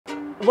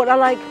What I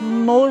like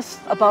most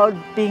about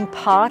being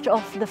part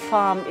of the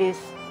farm is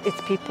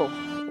its people.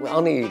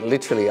 We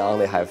literally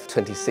only have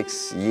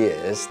 26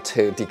 years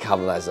to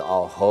decarbonise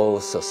our whole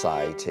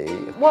society.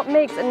 What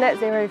makes a net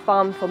zero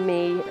farm for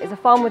me is a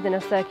farm within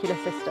a circular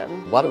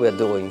system. What we're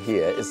doing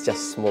here is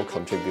just small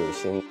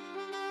contribution.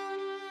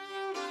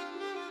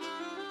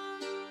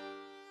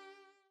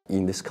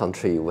 In this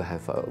country, we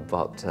have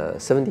about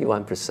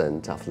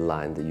 71% of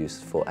land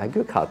used for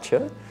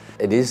agriculture.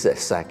 It is a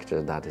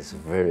sector that is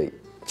very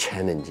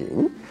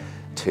challenging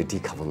to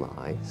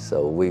decarbonize.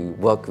 So we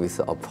work with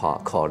our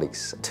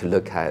colleagues to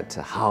look at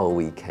how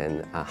we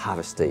can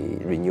harvest the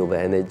renewable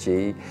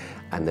energy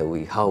and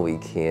how we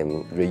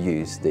can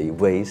reuse the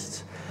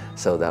waste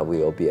so that we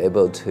will be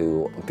able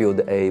to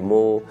build a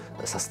more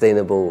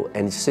sustainable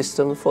energy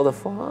system for the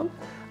farm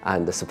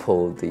and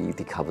support the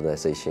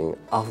decarbonization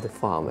of the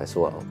farm as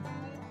well.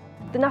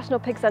 The National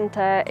Pig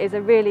Centre is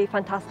a really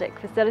fantastic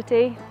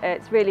facility.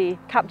 It's really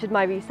captured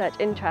my research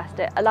interest.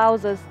 It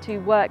allows us to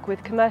work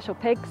with commercial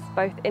pigs,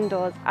 both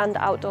indoors and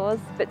outdoors,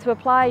 but to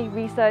apply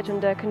research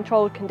under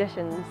controlled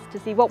conditions to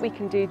see what we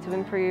can do to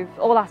improve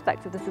all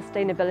aspects of the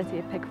sustainability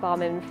of pig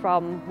farming,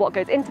 from what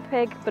goes into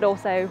pig, but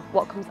also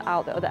what comes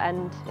out the other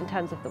end in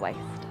terms of the waste.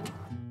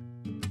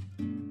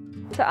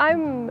 So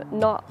I'm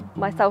not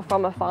myself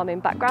from a farming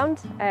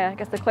background. I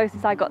guess the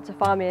closest I got to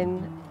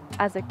farming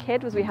as a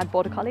kid was we had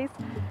border collies.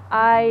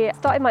 I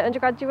started my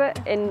undergraduate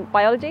in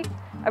biology.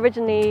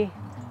 Originally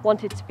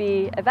wanted to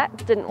be a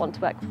vet, didn't want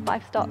to work with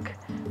livestock,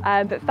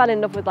 but fell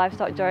in love with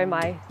livestock during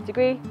my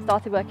degree,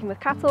 started working with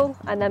cattle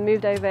and then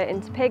moved over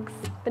into pigs.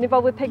 Been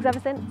involved with pigs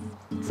ever since.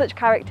 Such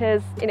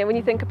characters, when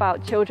you think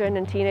about children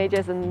and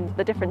teenagers and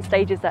the different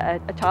stages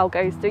that a child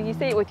goes through, you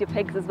see it with your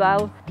pigs as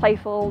well.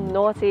 Playful,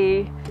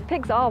 naughty.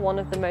 Pigs are one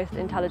of the most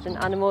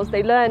intelligent animals.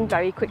 They learn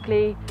very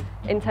quickly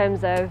in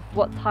terms of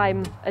what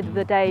time of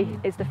the day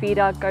is the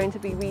feeder going to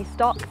be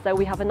restocked. So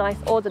we have a nice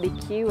orderly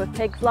queue of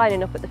pigs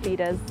lining up at the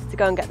feeders to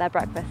go and get their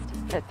breakfast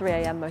at 3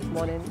 AM most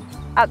mornings.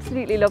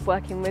 Absolutely love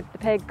working with the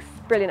pigs,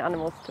 brilliant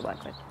animals to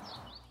work with.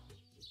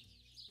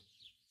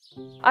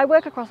 I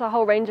work across a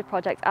whole range of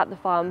projects at the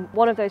farm,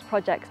 one of those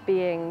projects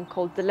being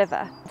called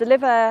Deliver.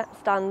 Deliver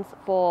stands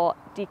for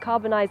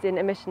decarbonising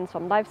emissions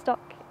from livestock,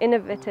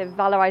 innovative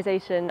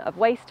valorisation of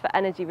waste for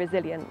energy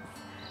resilience.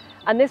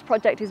 And this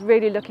project is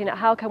really looking at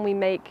how can we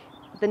make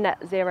the net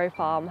zero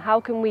farm, how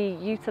can we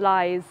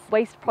utilise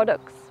waste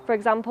products, for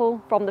example,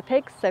 from the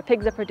pigs. So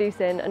pigs are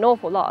producing an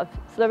awful lot of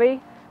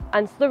slurry,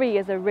 and slurry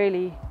is a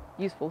really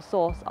useful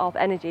source of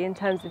energy in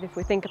terms of if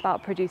we think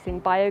about producing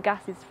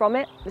biogases from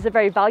it. It's a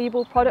very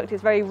valuable product,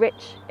 it's very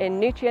rich in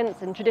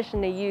nutrients and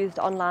traditionally used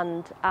on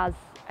land as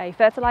a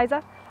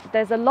fertiliser.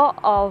 There's a lot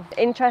of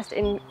interest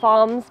in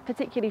farms,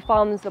 particularly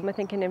farms when we're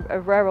thinking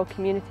of rural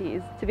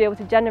communities, to be able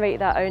to generate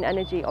their own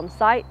energy on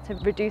site to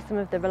reduce some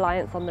of the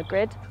reliance on the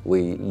grid.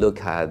 We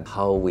look at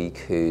how we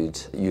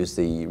could use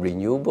the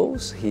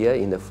renewables here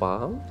in the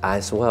farm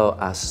as well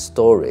as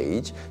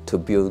storage to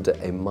build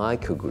a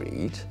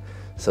microgrid,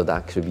 so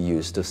that could be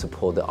used to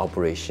support the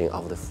operation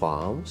of the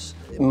farms.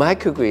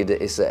 Microgrid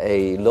is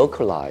a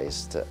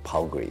localized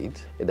power grid.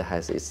 It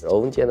has its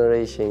own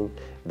generation,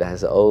 it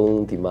has its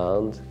own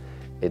demand,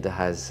 it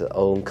has its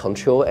own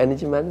control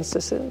energy management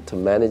system to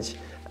manage,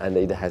 and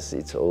it has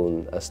its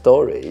own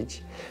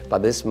storage.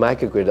 But this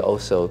microgrid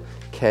also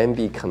can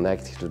be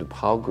connected to the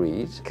power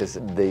grid because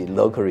the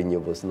local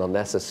renewables not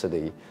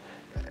necessarily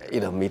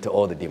meet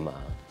all the demands.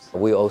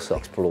 We also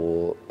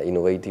explore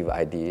innovative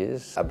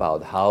ideas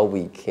about how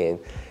we can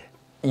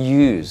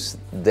use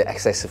the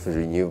excessive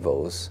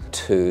renewables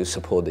to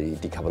support the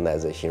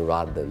decarbonization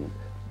rather than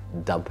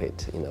dump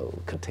it,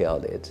 curtail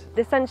it.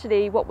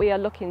 Essentially what we are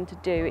looking to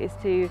do is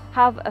to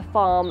have a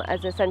farm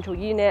as a central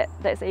unit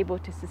that's able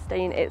to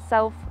sustain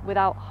itself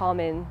without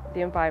harming the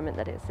environment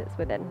that it sits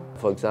within.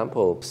 For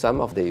example, some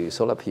of the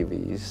solar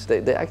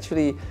PVs, they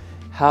actually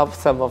help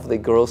some of the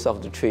growth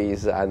of the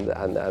trees and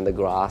the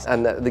grass,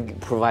 and they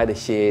provide a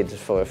shade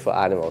for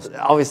animals.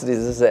 Obviously,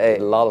 this is a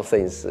lot of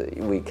things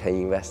we can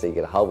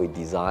investigate, how we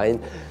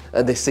design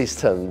the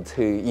system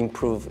to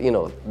improve,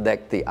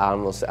 let the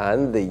animals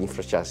and the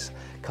infrastructure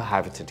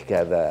cohabit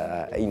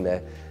together in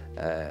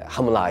a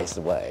harmonized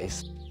way.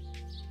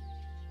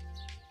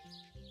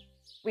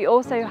 We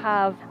also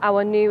have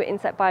our new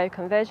insect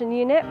bioconversion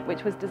unit,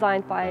 which was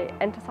designed by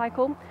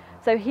Entercycle.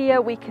 So here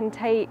we can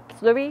take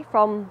slurry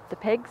from the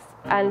pigs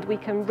and we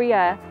can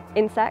rear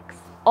insects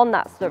on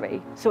that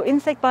slurry. So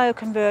insect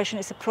bioconversion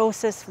is a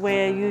process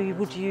where you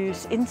would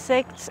use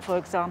insects, for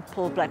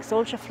example black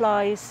soldier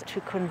flies, to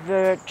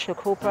convert a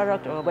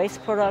co-product or a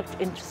waste product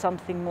into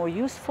something more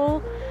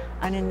useful.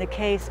 And in the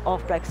case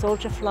of black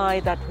soldier fly,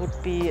 that would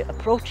be a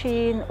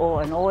protein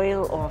or an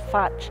oil or a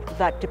fat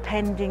that,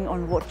 depending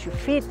on what you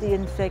feed the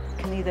insect,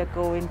 can either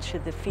go into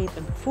the feed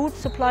and food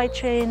supply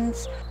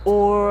chains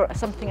or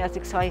something as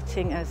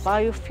exciting as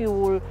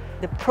biofuel.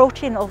 The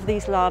protein of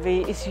these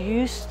larvae is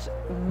used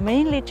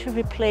mainly to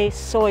replace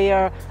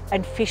soya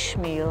and fish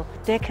meal.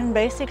 They can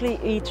basically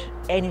eat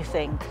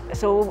anything.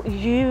 So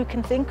you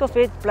can think of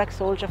it, black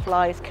soldier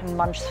flies can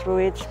munch through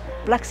it.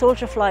 Black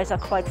soldier flies are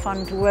quite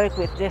fun to work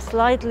with. They're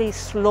slightly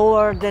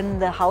slower than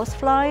the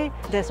housefly.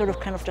 They sort of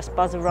kind of just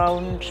buzz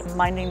around,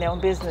 minding their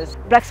own business.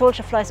 Black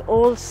soldier flies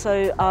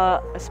also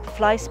are a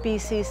fly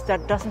species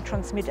that doesn't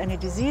transmit any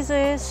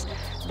diseases.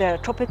 They're a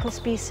tropical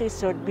species,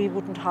 so we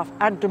wouldn't have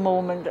at the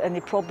moment any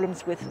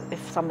problems with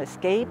if some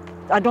escape.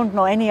 I don't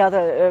know any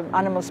other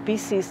animal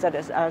species that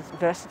is as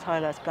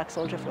versatile as black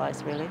soldier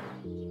flies, really.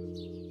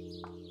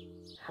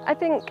 I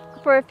think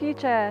for a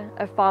future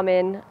of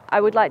farming,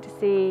 I would like to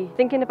see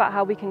thinking about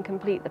how we can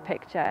complete the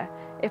picture.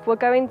 If we're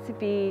going to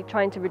be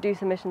trying to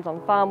reduce emissions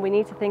on farm, we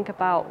need to think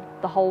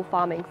about the whole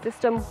farming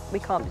system. We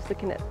can't just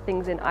looking at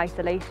things in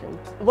isolation.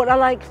 What I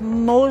like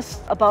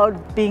most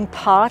about being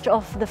part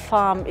of the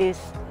farm is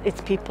its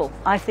people.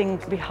 I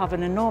think we have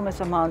an enormous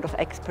amount of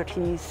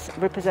expertise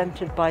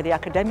represented by the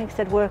academics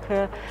that work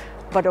here,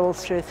 but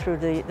also through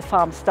the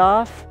farm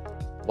staff.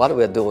 What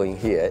we're doing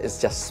here is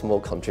just a small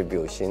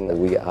contribution.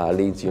 We are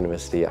Leeds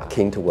University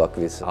keen to work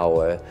with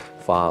our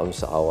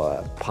farms,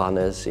 our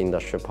partners,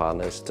 industrial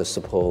partners, to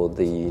support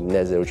the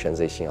net zero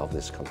transition of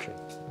this country.